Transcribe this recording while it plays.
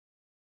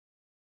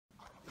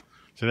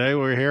Today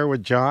we're here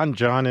with John.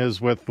 John is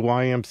with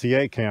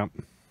YMCA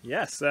camp.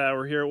 Yes,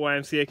 we're here at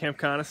YMCA Camp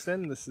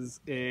Coniston. This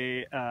is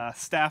a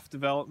staff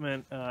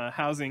development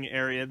housing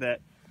area that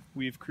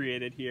we've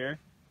created here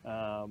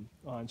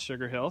on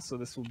Sugar Hill. So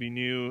this will be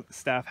new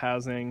staff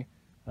housing.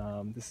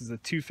 This is a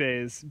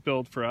two-phase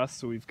build for us.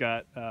 So we've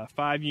got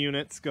 5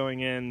 units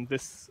going in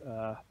this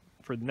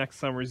for the next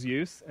summer's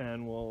use,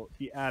 and we'll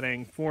be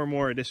adding 4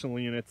 more additional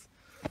units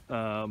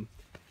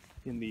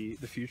in the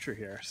future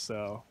here.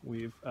 So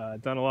we've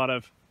done a lot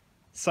of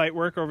site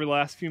work over the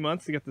last few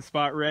months to get the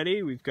spot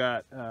ready. We've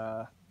got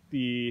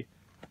the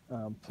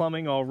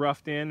plumbing all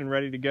roughed in and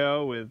ready to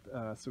go with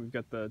so we've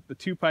got the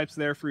 2 pipes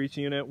there for each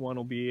unit. One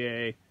will be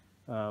a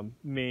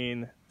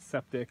main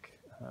septic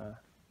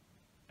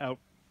out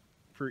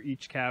for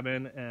each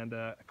cabin and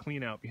a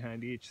clean out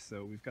behind each.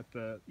 So we've got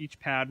each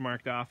pad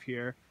marked off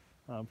here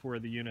for where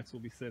the units will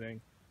be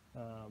sitting.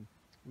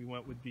 We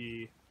went with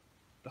the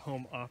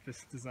home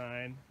office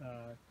design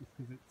just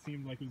because it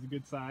seemed like it was a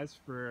good size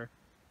for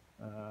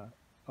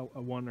a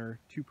 1 or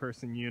 2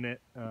 person unit.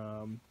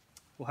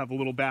 We'll have a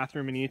little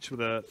bathroom in each with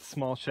a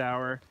small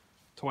shower,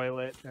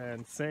 toilet,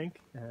 and sink,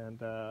 and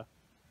we're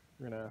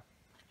gonna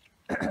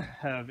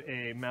have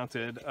a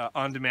mounted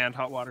on-demand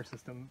hot water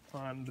system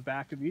on the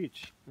back of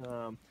each.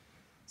 So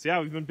yeah,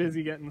 we've been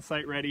busy getting the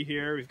site ready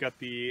here. We've got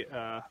the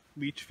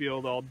leach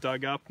field all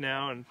dug up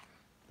now, and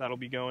that'll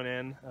be going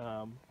in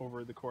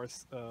over the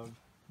course of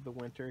the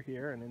winter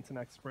here and into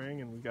next spring.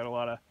 And we've got a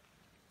lot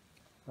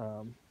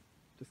of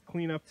just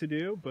cleanup to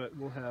do, but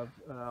we'll have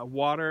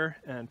water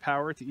and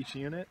power to each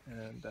unit,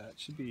 and it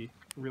should be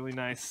a really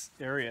nice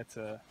area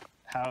to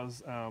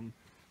house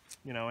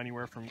you know,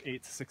 anywhere from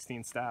 8 to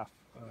 16 staff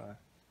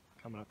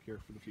coming up here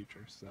for the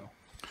future. So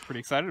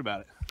pretty excited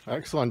about it.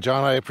 Excellent,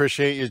 John. I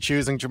appreciate you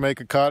choosing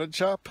Jamaica Cottage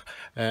Shop,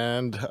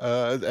 and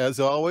as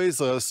always,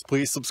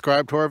 please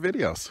subscribe to our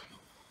videos.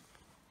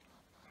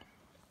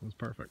 It was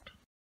perfect.